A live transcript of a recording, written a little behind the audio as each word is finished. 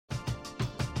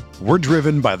We're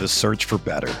driven by the search for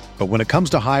better. But when it comes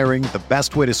to hiring, the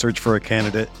best way to search for a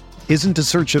candidate isn't to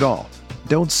search at all.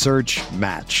 Don't search,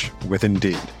 match with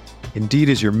Indeed. Indeed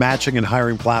is your matching and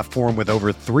hiring platform with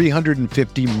over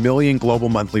 350 million global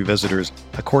monthly visitors,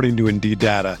 according to Indeed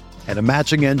data, and a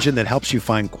matching engine that helps you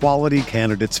find quality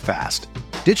candidates fast.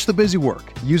 Ditch the busy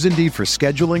work. Use Indeed for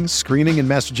scheduling, screening, and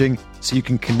messaging so you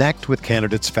can connect with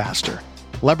candidates faster.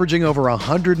 Leveraging over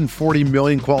 140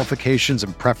 million qualifications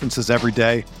and preferences every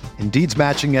day, Indeed's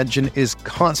matching engine is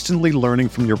constantly learning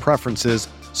from your preferences,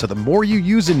 so the more you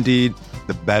use Indeed,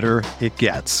 the better it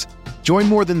gets. Join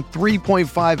more than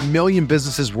 3.5 million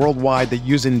businesses worldwide that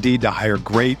use Indeed to hire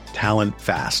great talent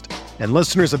fast. And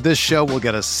listeners of this show will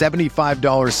get a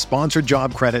 $75 sponsored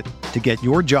job credit to get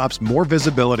your jobs more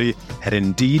visibility at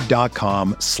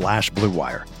Indeed.com/Blue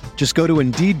Wire. Just go to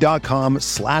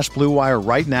Indeed.com/Blue Wire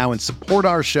right now and support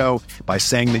our show by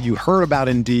saying that you heard about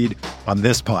Indeed on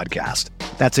this podcast.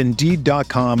 That's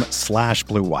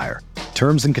Indeed.com/Blue Wire.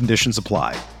 Terms and conditions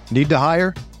apply. Need to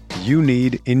hire? You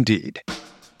need Indeed.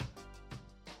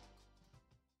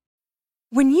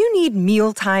 When you need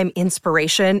mealtime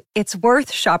inspiration, it's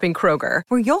worth shopping Kroger,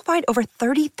 where you'll find over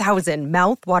 30,000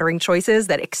 mouth-watering choices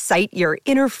that excite your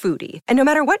inner foodie. And no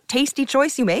matter what tasty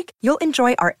choice you make, you'll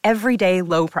enjoy our everyday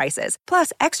low prices,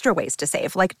 plus extra ways to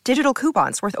save, like digital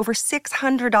coupons worth over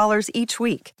 $600 each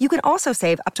week. You can also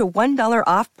save up to $1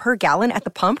 off per gallon at the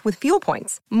pump with fuel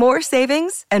points. More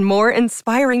savings and more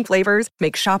inspiring flavors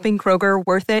make shopping Kroger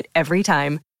worth it every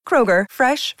time. Kroger,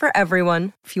 fresh for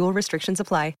everyone. Fuel restrictions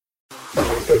apply.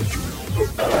 Entering the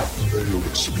Pat Mayo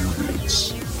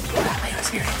Experience. Pat Mayo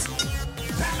Experience.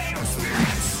 Pat Mayo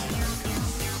Experience.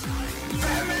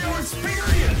 Pat Mayo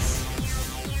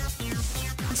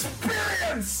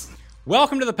Experience.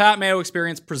 Welcome to the Pat Mayo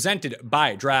Experience presented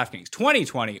by DraftKings.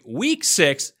 2020 Week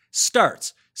 6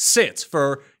 sits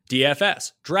for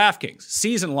DFS, DraftKings,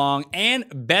 season-long, and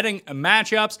betting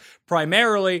matchups,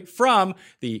 primarily from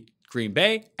the Green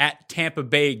Bay at Tampa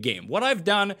Bay game. What I've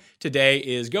done today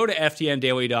is go to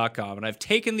ftndaily.com, and I've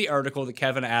taken the article that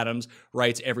Kevin Adams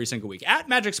writes every single week, at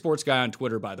Magic Sports Guy on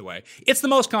Twitter, by the way. It's the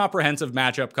most comprehensive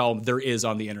matchup column there is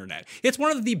on the internet. It's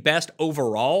one of the best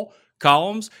overall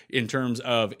columns in terms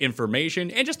of information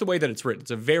and just the way that it's written.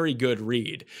 It's a very good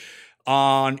read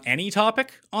on any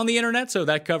topic on the internet, so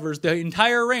that covers the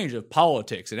entire range of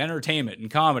politics and entertainment and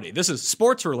comedy. This is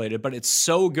sports related, but it's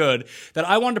so good that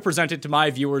I wanted to present it to my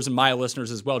viewers and my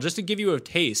listeners as well, just to give you a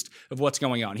taste of what's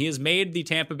going on. He has made the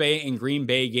Tampa Bay and Green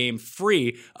Bay game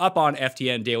free up on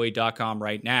ftndaily.com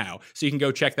right now, so you can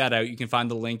go check that out. You can find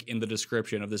the link in the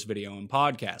description of this video and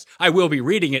podcast. I will be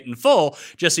reading it in full,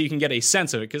 just so you can get a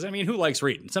sense of it, because, I mean, who likes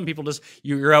reading? Some people just,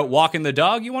 you're out walking the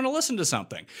dog, you want to listen to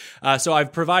something. So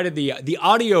I've provided the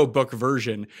audiobook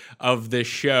version of this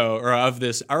show, or of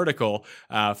this article,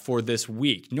 for this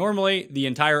week. Normally, the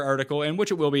entire article, and which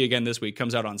it will be again this week,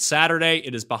 comes out on Saturday.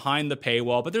 It is behind the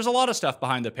paywall, but there's a lot of stuff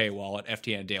behind the paywall at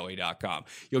ftndaily.com.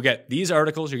 You'll get these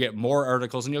articles, you'll get more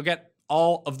articles, and you'll get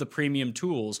all of the premium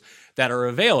tools that are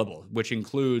available, which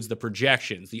includes the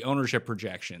projections, the ownership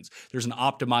projections. There's an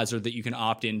optimizer that you can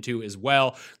opt into as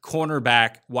well,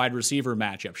 cornerback, wide receiver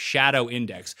matchup, shadow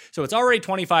index. So it's already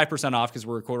 25% off because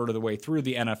we're a quarter of the way through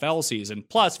the NFL season.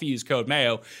 Plus, if you use code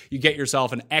Mayo, you get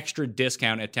yourself an extra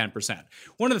discount at 10%.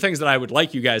 One of the things that I would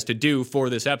like you guys to do for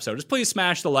this episode is please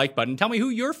smash the like button. Tell me who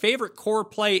your favorite core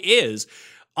play is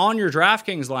on your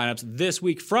DraftKings lineups this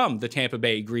week from the Tampa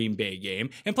Bay Green Bay game.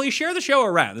 And please share the show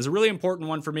around. This is a really important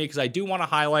one for me because I do want to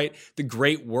highlight the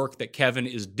great work that Kevin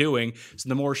is doing. So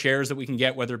the more shares that we can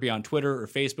get, whether it be on Twitter or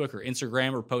Facebook or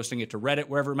Instagram or posting it to Reddit,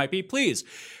 wherever it might be, please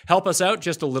help us out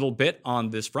just a little bit on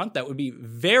this front. That would be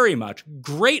very much,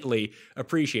 greatly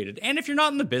appreciated. And if you're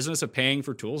not in the business of paying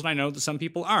for tools, and I know that some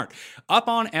people aren't, up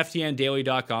on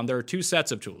ftndaily.com, there are two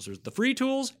sets of tools. There's the free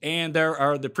tools and there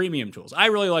are the premium tools. I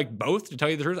really like both, to tell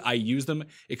you the truth. I use them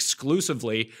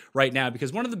exclusively right now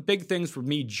because one of the big things for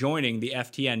me joining the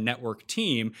FTN network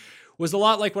team was a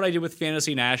lot like what I did with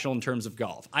Fantasy National in terms of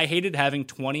golf. I hated having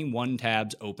 21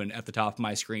 tabs open at the top of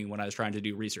my screen when I was trying to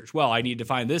do research. Well, I need to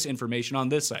find this information on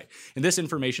this site, and this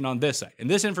information on this site, and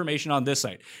this information on this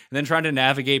site, and then trying to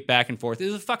navigate back and forth. It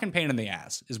was a fucking pain in the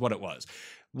ass, is what it was.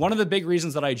 One of the big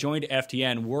reasons that I joined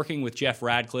FTN, working with Jeff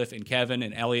Radcliffe and Kevin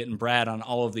and Elliot and Brad on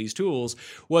all of these tools,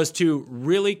 was to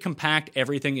really compact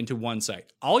everything into one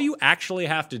site. All you actually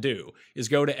have to do is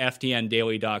go to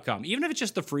ftndaily.com, even if it's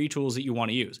just the free tools that you want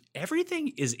to use.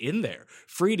 Everything is in there,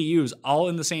 free to use, all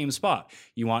in the same spot.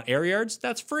 You want air yards?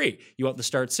 That's free. You want the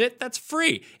start sit? That's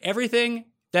free. Everything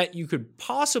that you could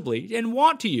possibly and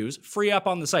want to use free up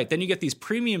on the site. Then you get these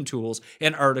premium tools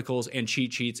and articles and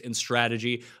cheat sheets and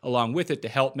strategy along with it to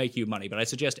help make you money. But I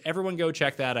suggest everyone go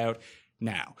check that out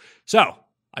now. So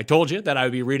I told you that I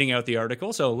would be reading out the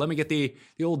article, so let me get the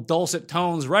old dulcet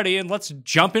tones ready and let's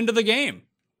jump into the game.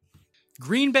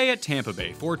 Green Bay at Tampa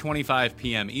Bay, 4:25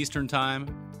 p.m. Eastern Time.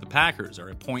 The Packers are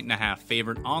a 1.5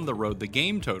 favorite on the road. The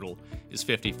game total is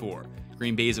 54.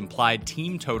 Green Bay's implied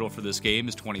team total for this game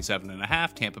is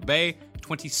 27.5. Tampa Bay,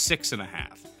 26.5.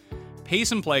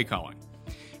 Pace and play calling.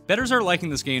 Bettors are liking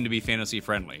this game to be fantasy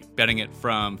friendly, betting it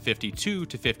from 52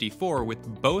 to 54 with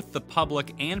both the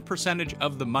public and percentage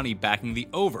of the money backing the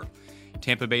over.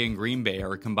 Tampa Bay and Green Bay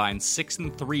are a combined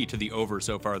 6-3 to the over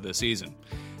so far this season.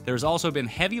 There's also been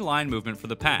heavy line movement for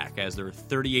the Pack, as their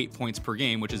 38 points per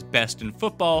game, which is best in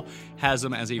football, has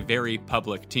them as a very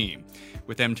public team,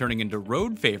 with them turning into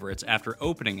road favorites after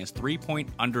opening as 3-point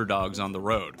underdogs on the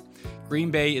road.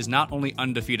 Green Bay is not only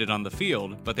undefeated on the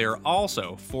field, but they are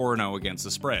also 4-0 against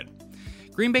the spread.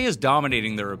 Green Bay is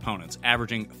dominating their opponents,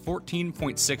 averaging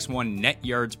 14.61 net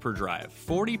yards per drive,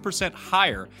 40%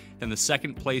 higher than the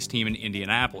second-place team in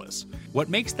Indianapolis. What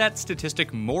makes that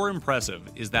statistic more impressive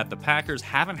is that the Packers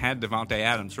haven't had Davante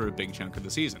Adams for a big chunk of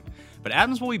the season. But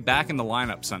Adams will be back in the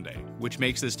lineup Sunday, which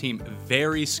makes this team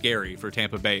very scary for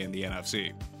Tampa Bay in the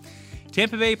NFC.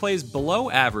 Tampa Bay plays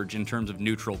below average in terms of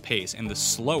neutral pace and the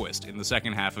slowest in the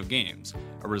second half of games,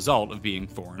 a result of being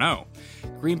 4-0.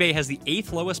 Green Bay has the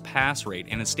 8th lowest pass rate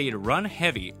and has stayed run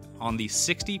heavy on the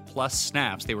 60-plus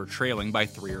snaps they were trailing by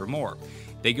 3 or more.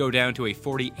 They go down to a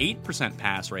 48%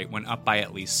 pass rate when up by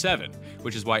at least 7,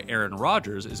 which is why Aaron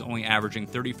Rodgers is only averaging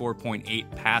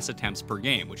 34.8 pass attempts per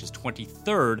game, which is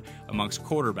 23rd amongst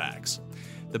quarterbacks.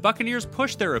 The Buccaneers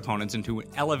push their opponents into an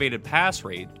elevated pass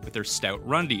rate with their stout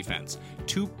run defense,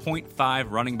 2.5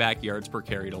 running back yards per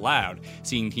carry allowed,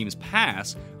 seeing teams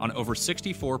pass on over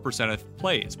 64% of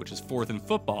plays, which is 4th in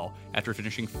football after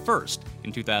finishing 1st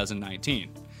in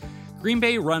 2019. Green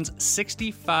Bay runs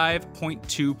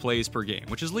 65.2 plays per game,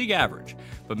 which is league average,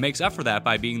 but makes up for that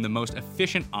by being the most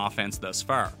efficient offense thus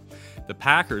far. The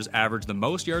Packers average the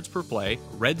most yards per play,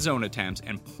 red zone attempts,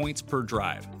 and points per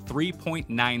drive,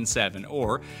 3.97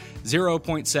 or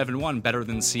 0.71 better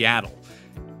than Seattle.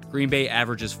 Green Bay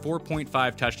averages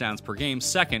 4.5 touchdowns per game,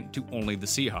 second to only the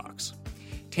Seahawks.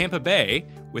 Tampa Bay,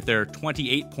 with their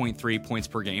 28.3 points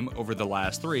per game over the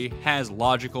last 3, has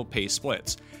logical pace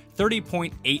splits.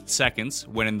 30.8 seconds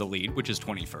when in the lead, which is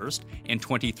 21st, and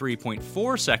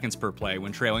 23.4 seconds per play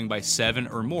when trailing by 7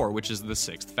 or more, which is the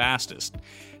 6th fastest.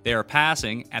 They are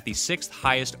passing at the 6th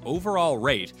highest overall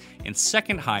rate and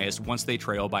 2nd highest once they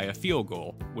trail by a field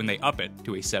goal, when they up it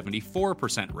to a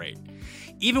 74% rate.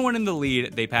 Even when in the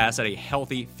lead, they pass at a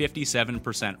healthy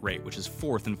 57% rate, which is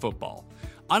 4th in football.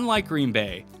 Unlike Green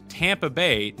Bay, Tampa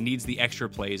Bay needs the extra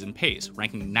plays and pace,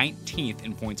 ranking 19th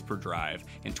in points per drive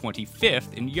and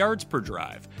 25th in yards per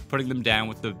drive, putting them down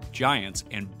with the Giants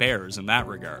and Bears in that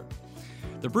regard.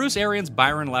 The Bruce Arians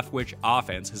Byron Leftwich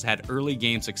offense has had early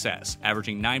game success,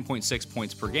 averaging 9.6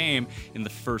 points per game in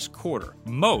the first quarter,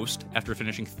 most after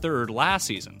finishing 3rd last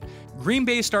season. Green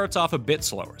Bay starts off a bit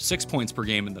slower, 6 points per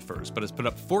game in the first, but has put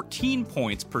up 14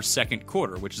 points per second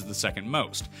quarter, which is the second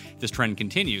most. If this trend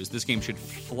continues, this game should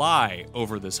fly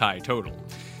over this high total.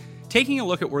 Taking a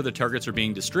look at where the targets are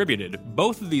being distributed,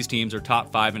 both of these teams are top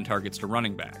 5 in targets to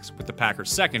running backs, with the Packers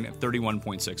second at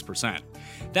 31.6%.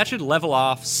 That should level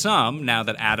off some now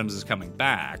that Adams is coming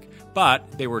back, but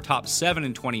they were top 7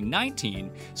 in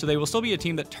 2019, so they will still be a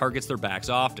team that targets their backs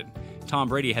often. Tom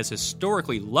Brady has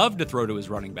historically loved to throw to his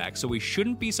running back, so we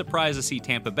shouldn't be surprised to see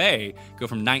Tampa Bay go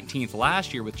from 19th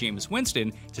last year with Jameis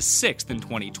Winston to 6th in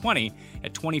 2020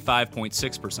 at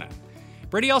 25.6%.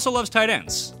 Brady also loves tight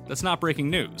ends. That's not breaking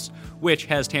news, which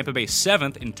has Tampa Bay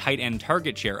 7th in tight end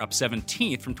target share, up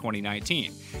 17th from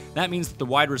 2019. That means that the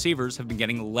wide receivers have been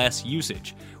getting less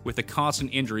usage. With the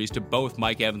constant injuries to both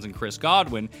Mike Evans and Chris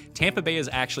Godwin, Tampa Bay is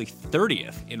actually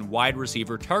 30th in wide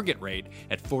receiver target rate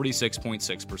at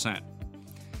 46.6%.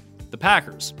 The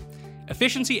Packers.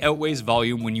 Efficiency outweighs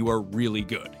volume when you are really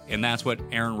good, and that's what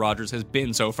Aaron Rodgers has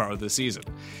been so far this season.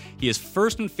 He is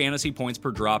first in fantasy points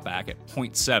per dropback at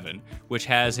 0.7, which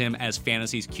has him as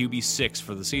fantasy's QB6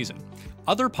 for the season.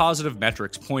 Other positive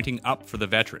metrics pointing up for the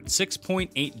veteran: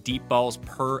 6.8 deep balls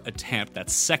per attempt,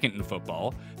 that's second in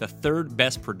football, the 3rd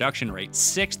best production rate,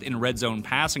 6th in red zone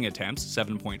passing attempts,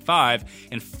 7.5,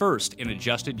 and 1st in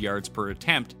adjusted yards per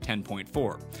attempt,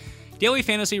 10.4. Daily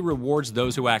Fantasy rewards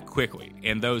those who act quickly,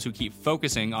 and those who keep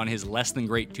focusing on his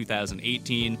less-than-great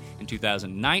 2018 and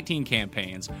 2019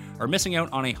 campaigns are missing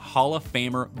out on a Hall of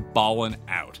Famer ballin'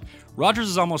 out. Rodgers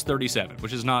is almost 37,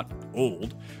 which is not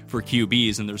old for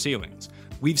QBs and their ceilings.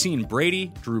 We've seen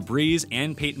Brady, Drew Brees,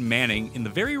 and Peyton Manning in the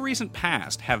very recent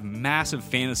past have massive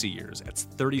fantasy years at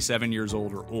 37 years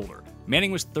old or older.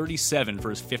 Manning was 37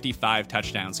 for his 55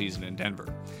 touchdown season in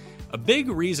Denver. A big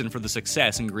reason for the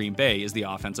success in Green Bay is the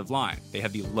offensive line. They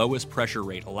have the lowest pressure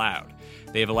rate allowed.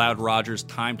 They have allowed Rodgers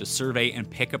time to survey and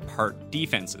pick apart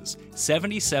defenses.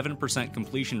 77%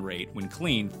 completion rate when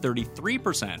clean,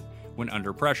 33% when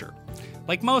under pressure.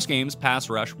 Like most games, pass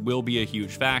rush will be a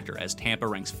huge factor, as Tampa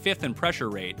ranks 5th in pressure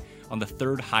rate on the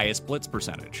 3rd highest blitz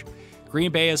percentage.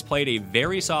 Green Bay has played a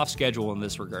very soft schedule in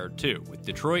this regard too, with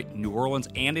Detroit, New Orleans,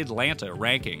 and Atlanta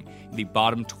ranking in the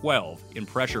bottom 12 in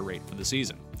pressure rate for the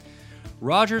season.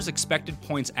 Rodgers' expected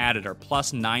points added are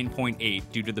plus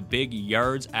 9.8 due to the big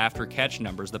yards after catch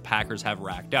numbers the Packers have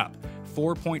racked up,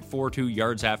 4.42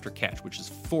 yards after catch, which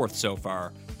is 4th so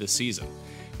far this season.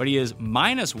 But he is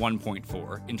minus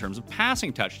 1.4 in terms of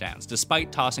passing touchdowns,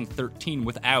 despite tossing 13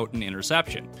 without an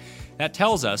interception. That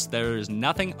tells us there is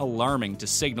nothing alarming to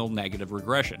signal negative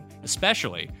regression,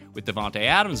 especially with Davante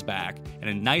Adams back and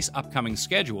a nice upcoming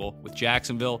schedule with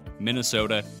Jacksonville,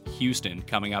 Minnesota, Houston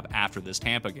coming up after this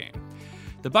Tampa game.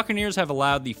 The Buccaneers have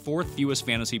allowed the 4th fewest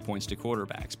fantasy points to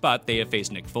quarterbacks, but they have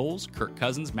faced Nick Foles, Kirk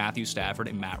Cousins, Matthew Stafford,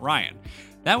 and Matt Ryan.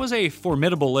 That was a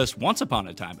formidable list once upon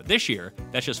a time, but this year,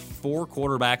 that's just 4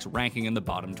 quarterbacks ranking in the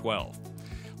bottom 12.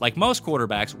 Like most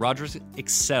quarterbacks, Rodgers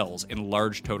excels in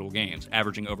large total games,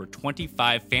 averaging over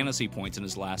 25 fantasy points in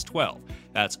his last 12.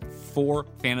 That's 4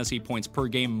 fantasy points per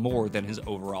game more than his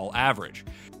overall average.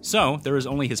 So, there is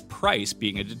only his price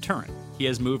being a deterrent. He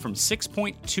has moved from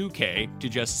 6.2K to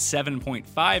just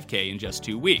 7.5K in just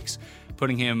 2 weeks,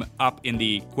 putting him up in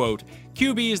the, quote,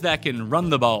 QBs that can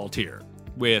run the ball tier,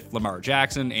 with Lamar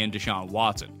Jackson and Deshaun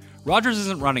Watson. Rodgers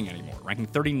isn't running anymore, ranking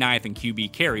 39th in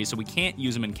QB carries, so we can't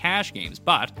use him in cash games,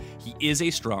 but he is a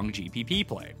strong GPP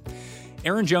play.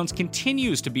 Aaron Jones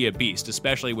continues to be a beast,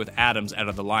 especially with Adams out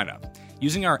of the lineup.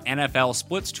 Using our NFL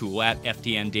splits tool at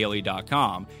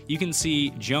ftndaily.com, you can see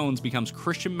Jones becomes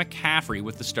Christian McCaffrey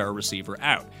with the star receiver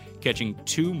out, catching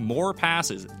 2 more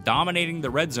passes, dominating the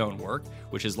red zone work,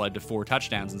 which has led to 4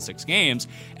 touchdowns in 6 games,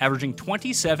 averaging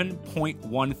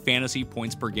 27.1 fantasy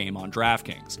points per game on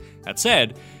DraftKings. That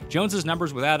said, Jones's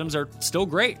numbers with Adams are still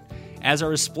great, as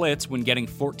are his splits when getting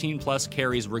 14-plus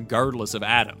carries regardless of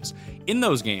Adams. In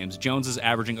those games, Jones is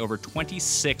averaging over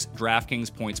 26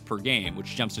 DraftKings points per game,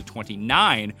 which jumps to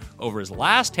 29 over his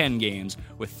last 10 games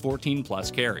with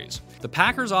 14-plus carries. The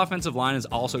Packers' offensive line is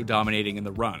also dominating in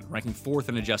the run, ranking 4th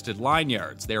in adjusted line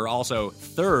yards. They are also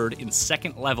 3rd in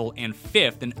second level and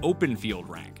 5th in open field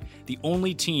rank, the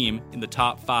only team in the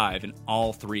top 5 in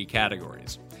all 3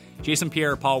 categories. Jason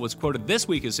Pierre-Paul was quoted this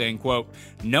week as saying, quote,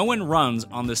 "No one runs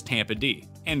on this Tampa D,"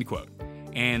 end quote.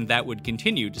 And that would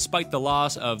continue despite the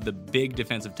loss of the big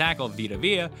defensive tackle Vita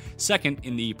Vea, 2nd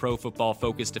in the Pro Football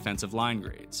Focus defensive line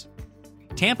grades.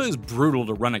 Tampa is brutal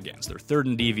to run against. They're 3rd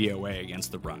in DVOA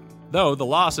against the run, though the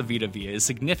loss of Vita Vea is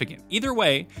significant. Either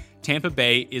way, Tampa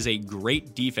Bay is a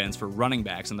great defense for running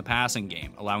backs in the passing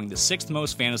game, allowing the 6th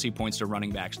most fantasy points to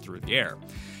running backs through the air.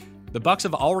 The Bucs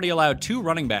have already allowed 2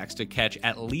 running backs to catch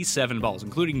at least 7 balls,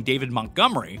 including David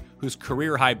Montgomery, whose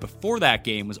career high before that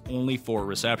game was only 4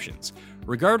 receptions.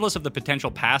 Regardless of the potential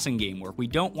passing game work, we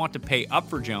don't want to pay up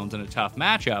for Jones in a tough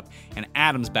matchup and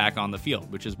Adams back on the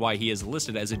field, which is why he is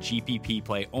listed as a GPP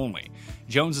play only.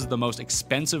 Jones is the most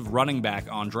expensive running back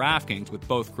on DraftKings, with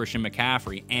both Christian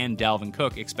McCaffrey and Dalvin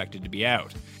Cook expected to be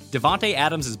out. Davante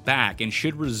Adams is back and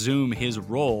should resume his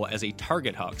role as a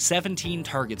target hog, 17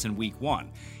 targets in Week 1.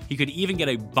 He could even get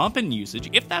a bump in usage,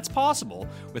 if that's possible,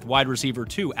 with wide receiver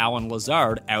 2 Allen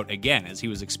Lazard out again, as he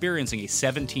was experiencing a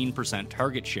 17%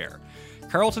 target share.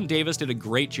 Carlton Davis did a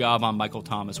great job on Michael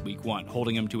Thomas Week 1,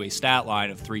 holding him to a stat line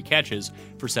of 3 catches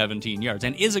for 17 yards,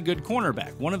 and is a good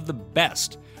cornerback, one of the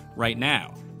best right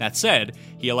now. That said,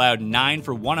 he allowed 9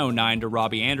 for 109 to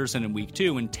Robbie Anderson in Week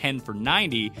 2 and 10 for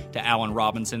 90 to Allen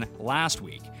Robinson last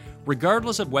week.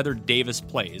 Regardless of whether Davis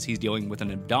plays, he's dealing with an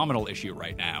abdominal issue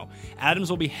right now, Adams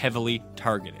will be heavily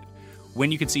targeted.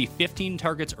 When you can see 15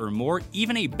 targets or more,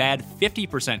 even a bad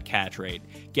 50% catch rate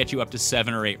gets you up to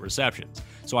 7 or 8 receptions,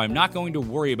 so I'm not going to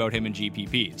worry about him in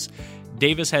GPPs.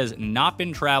 Davis has not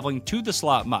been traveling to the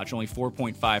slot much, only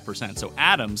 4.5%, so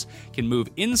Adams can move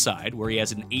inside, where he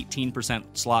has an 18%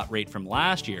 slot rate from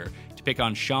last year, to pick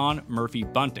on Sean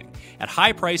Murphy-Bunting. At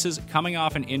high prices, coming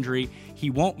off an injury, he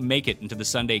won't make it into the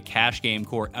Sunday cash game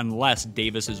core unless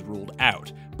Davis is ruled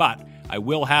out. But I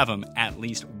will have him at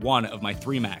least one of my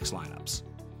 3-max lineups.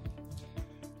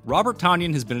 Robert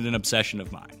Tonyan has been an obsession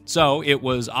of mine, so it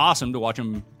was awesome to watch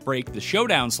him break the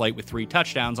showdown slate with 3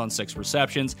 touchdowns on 6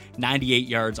 receptions, 98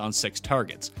 yards on 6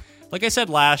 targets. Like I said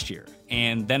last year,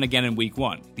 and then again in week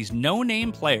 1, these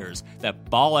no-name players that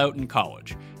ball out in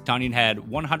college. Tonyan had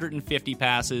 150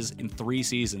 passes in 3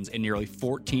 seasons and nearly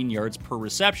 14 yards per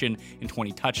reception and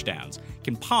 20 touchdowns.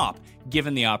 Can pop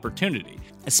given the opportunity,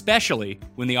 especially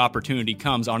when the opportunity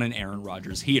comes on an Aaron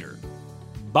Rodgers heater.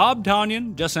 Bob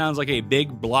Tonyan just sounds like a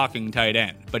big blocking tight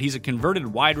end, but he's a converted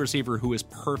wide receiver who is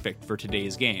perfect for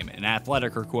today's game, an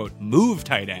athletic or, quote, move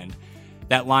tight end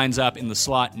that lines up in the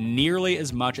slot nearly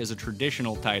as much as a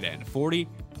traditional tight end,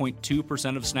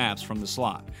 40.2% of snaps from the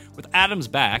slot. With Adams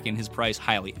back and his price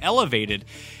highly elevated,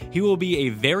 he will be a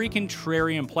very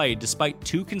contrarian play despite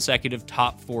 2 consecutive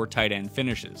top 4 tight end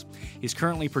finishes. He's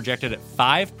currently projected at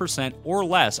 5% or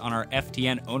less on our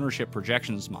FTN ownership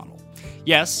projections model.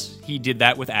 Yes, he did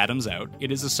that with Adams out.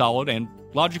 It is a solid and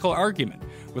logical argument.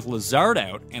 With Lazard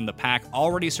out and the pack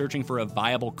already searching for a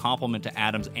viable complement to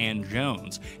Adams and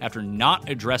Jones after not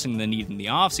addressing the need in the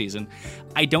offseason,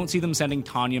 I don't see them sending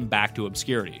Tonyan back to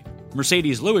obscurity.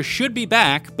 Mercedes Lewis should be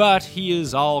back, but he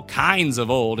is all kinds of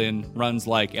old and runs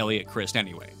like Elliott Christ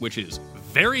anyway, which is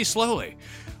very slowly.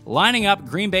 Lining up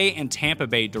Green Bay and Tampa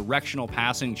Bay directional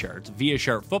passing charts via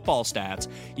Sharp Football Stats,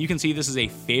 you can see this is a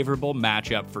favorable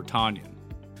matchup for Tonyan.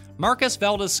 Marcus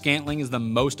Valdes-Scantling is the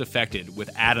most affected with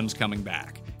Adams coming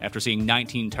back, after seeing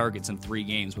 19 targets in 3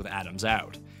 games with Adams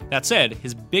out. That said,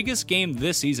 his biggest game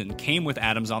this season came with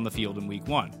Adams on the field in Week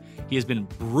 1. He has been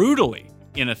brutally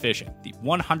inefficient, the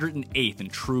 108th in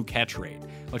true catch rate.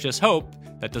 Let's just hope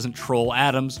that doesn't troll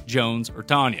Adams, Jones, or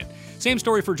Tonyan. Same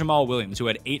story for Jamal Williams, who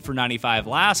had 8 for 95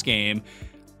 last game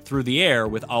through the air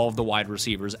with all of the wide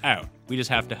receivers out. We just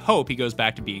have to hope he goes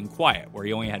back to being quiet, where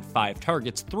he only had 5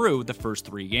 targets through the first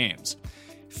 3 games.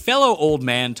 Fellow old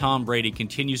man Tom Brady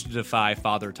continues to defy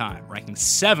Father Time, ranking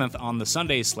 7th on the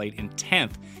Sunday slate and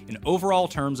 10th in overall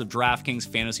terms of DraftKings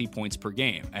fantasy points per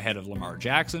game, ahead of Lamar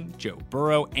Jackson, Joe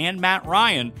Burrow, and Matt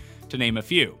Ryan, to name a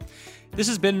few. This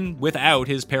has been without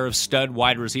his pair of stud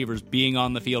wide receivers being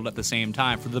on the field at the same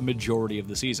time for the majority of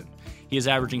the season. He is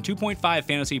averaging 2.5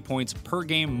 fantasy points per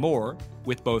game more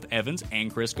with both Evans and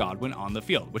Chris Godwin on the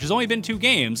field, which has only been 2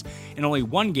 games and only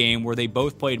 1 game where they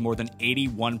both played more than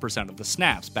 81% of the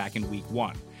snaps back in Week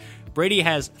 1. Brady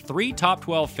has 3 top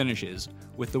 12 finishes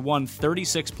with the one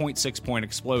 36.6 point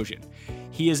explosion.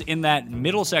 He is in that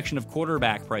middle section of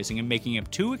quarterback pricing and making him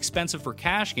too expensive for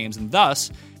cash games and thus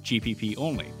GPP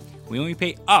only. We only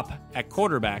pay up at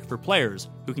quarterback for players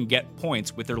who can get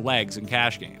points with their legs in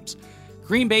cash games.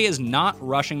 Green Bay is not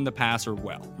rushing the passer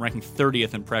well, ranking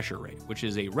 30th in pressure rate, which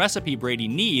is a recipe Brady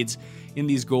needs in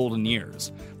these golden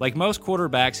years. Like most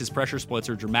quarterbacks, his pressure splits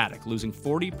are dramatic, losing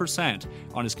 40%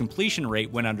 on his completion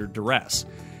rate when under duress.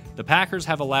 The Packers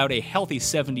have allowed a healthy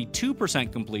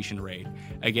 72% completion rate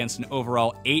against an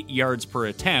overall 8 yards per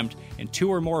attempt and 2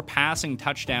 or more passing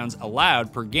touchdowns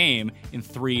allowed per game in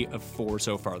 3 of 4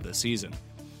 so far this season.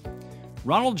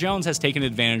 Ronald Jones has taken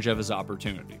advantage of his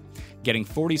opportunity, getting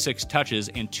 46 touches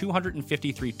and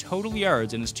 253 total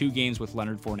yards in his 2 games with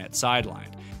Leonard Fournette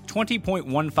sidelined.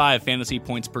 20.15 fantasy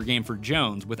points per game for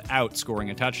Jones without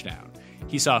scoring a touchdown.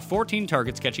 He saw 14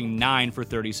 targets, catching 9 for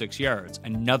 36 yards,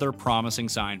 another promising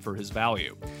sign for his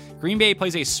value. Green Bay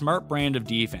plays a smart brand of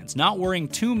defense, not worrying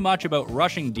too much about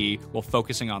rushing D while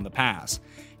focusing on the pass.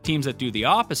 Teams that do the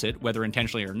opposite, whether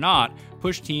intentionally or not,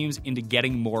 push teams into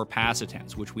getting more pass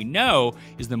attempts, which we know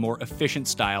is the more efficient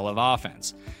style of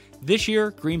offense. This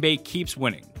year, Green Bay keeps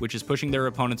winning, which is pushing their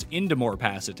opponents into more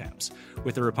pass attempts,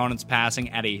 with their opponents passing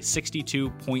at a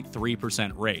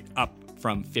 62.3% rate, up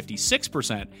from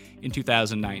 56% in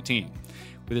 2019.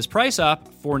 With his price up,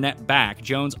 Fournette back,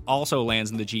 Jones also lands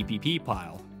in the GPP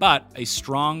pile, but a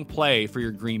strong play for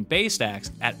your Green Bay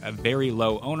stacks at a very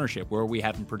low ownership, where we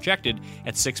have him projected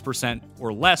at 6%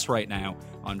 or less right now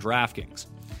on DraftKings.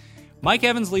 Mike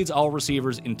Evans leads all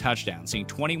receivers in touchdowns, seeing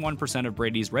 21% of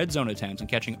Brady's red zone attempts and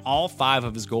catching all 5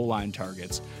 of his goal line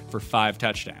targets for 5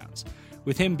 touchdowns.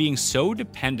 With him being so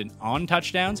dependent on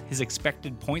touchdowns, his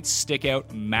expected points stick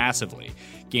out massively,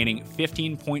 gaining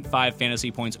 15.5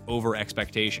 fantasy points over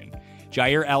expectation.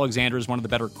 Jair Alexander is one of the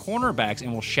better cornerbacks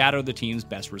and will shadow the team's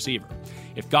best receiver.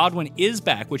 If Godwin is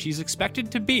back, which he's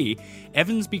expected to be,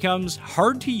 Evans becomes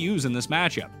hard to use in this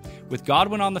matchup. With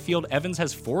Godwin on the field, Evans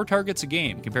has 4 targets a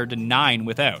game compared to 9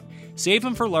 without. Save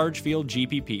him for large field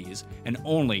GPPs and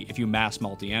only if you mass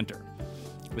multi-enter.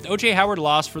 With O.J. Howard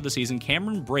lost for the season,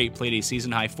 Cameron Brate played a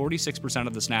season-high 46%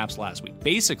 of the snaps last week,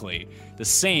 basically the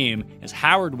same as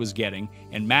Howard was getting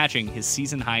and matching his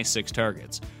season-high 6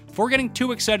 targets. Before getting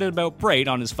too excited about Brate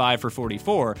on his 5 for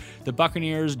 44, the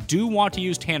Buccaneers do want to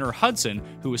use Tanner Hudson,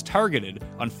 who was targeted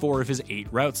on 4 of his 8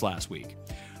 routes last week.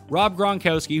 Rob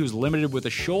Gronkowski, who's limited with a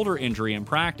shoulder injury in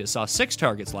practice, saw 6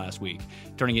 targets last week,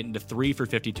 turning it into 3 for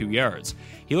 52 yards.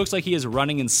 He looks like he is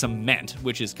running in cement,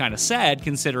 which is kind of sad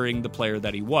considering the player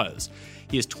that he was.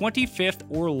 He is 25th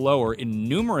or lower in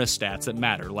numerous stats that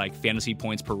matter, like fantasy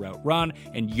points per route run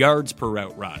and yards per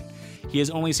route run. He has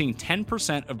only seen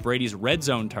 10% of Brady's red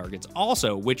zone targets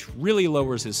also, which really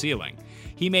lowers his ceiling.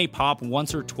 He may pop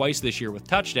once or twice this year with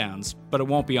touchdowns, but it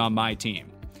won't be on my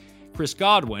team. Chris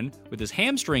Godwin, with his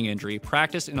hamstring injury,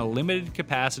 practiced in a limited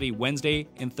capacity Wednesday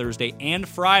and Thursday and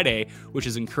Friday, which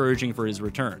is encouraging for his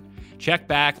return. Check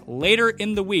back later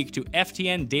in the week to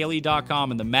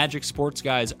FTNDaily.com and the Magic Sports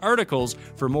Guys articles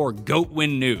for more GOAT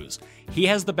win news. He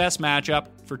has the best matchup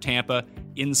for Tampa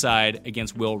inside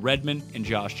against Will Redmond and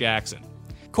Josh Jackson.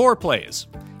 Core plays.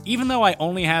 Even though I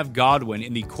only have Godwin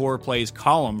in the core plays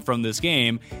column from this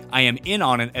game, I am in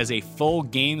on it as a full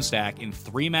game stack in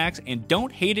 3-max and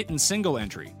don't hate it in single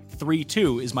entry.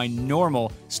 3-2 is my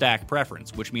normal stack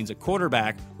preference, which means a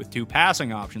quarterback with 2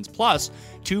 passing options plus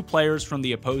 2 players from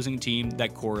the opposing team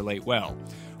that correlate well.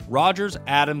 Rodgers,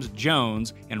 Adams,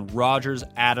 Jones, and Rodgers,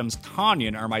 Adams,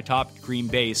 Tonyan are my top Green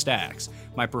Bay stacks.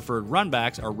 My preferred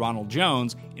runbacks are Ronald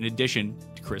Jones, in addition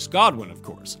to Chris Godwin, of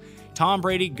course. Tom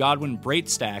Brady, Godwin, Brate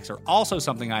stacks are also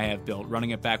something I have built,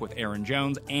 running it back with Aaron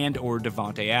Jones and or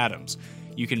Devontae Adams.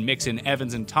 You can mix in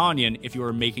Evans and Tonyan if you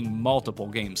are making multiple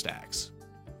game stacks.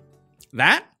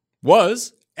 That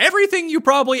was everything you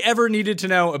probably ever needed to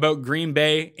know about Green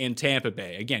Bay and Tampa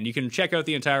Bay. Again, you can check out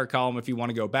the entire column if you want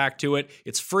to go back to it.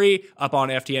 It's free up on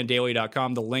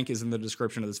FTNDaily.com. The link is in the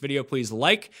description of this video. Please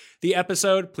like the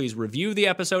episode, please review the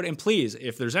episode, and please,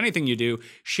 if there's anything you do,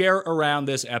 share around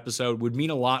this episode. Would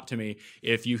mean a lot to me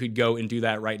if you could go and do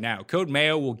that right now. Code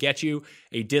Mayo will get you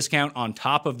a discount on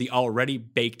top of the already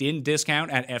baked-in discount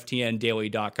at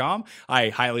FTNDaily.com. I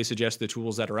highly suggest the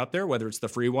tools that are up there, whether it's the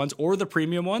free ones or the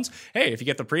premium ones. Hey, if you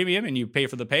get the premium and you pay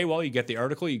for the paywall, you get the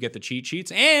article, you get the cheat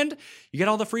sheets, and you get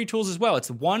all the free tools as well.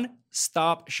 It's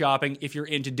one-stop shopping if you're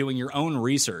into doing your own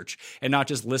research and not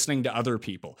just listening to other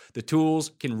people. The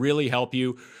tools can really help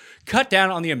you cut down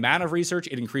on the amount of research.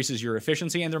 It increases your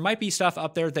efficiency, and there might be stuff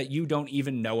up there that you don't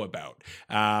even know about,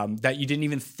 that you didn't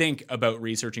even think about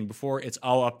researching before. It's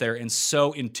all up there and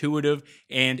so intuitive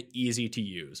and easy to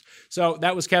use. So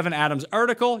that was Kevin Adams'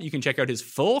 article. You can check out his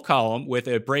full column with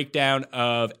a breakdown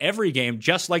of every game,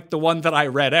 just like the one that I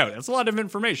read out. That's a lot of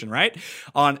information, right?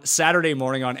 On Saturday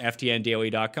morning on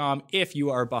FTNDaily.com if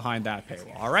you are behind that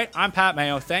paywall. All right, I'm Pat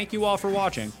Mayo. Thank you all for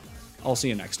watching. I'll see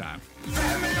you next time.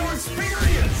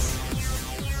 Experience!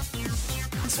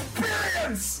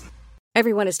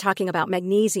 Everyone is talking about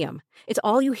magnesium. It's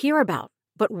all you hear about.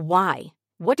 But why?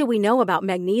 What do we know about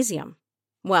magnesium?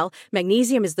 Well,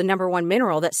 magnesium is the #1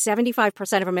 mineral that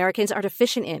 75% of Americans are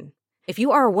deficient in. If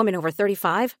you are a woman over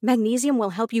 35, magnesium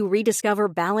will help you rediscover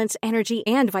balance, energy,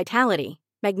 and vitality.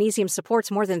 Magnesium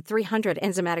supports more than 300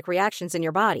 enzymatic reactions in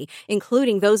your body,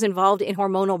 including those involved in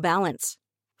hormonal balance.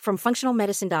 From functional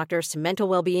medicine doctors to mental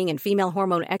well-being and female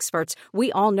hormone experts,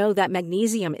 we all know that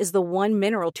magnesium is the one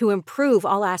mineral to improve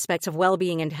all aspects of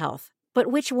well-being and health. But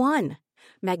which one?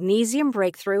 Magnesium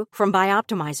Breakthrough from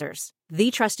Bioptimizers,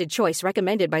 the trusted choice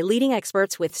recommended by leading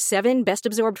experts with 7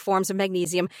 best-absorbed forms of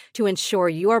magnesium to ensure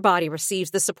your body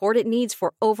receives the support it needs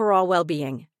for overall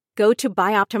well-being. Go to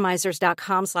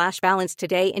bioptimizers.com/balance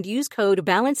today and use code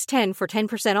BALANCE10 for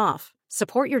 10% off.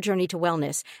 Support your journey to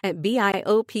wellness at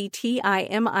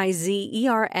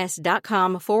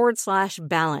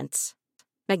bioptimizers.com/balance.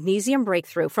 Magnesium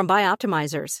Breakthrough from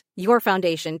Bioptimizers, your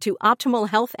foundation to optimal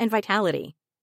health and vitality.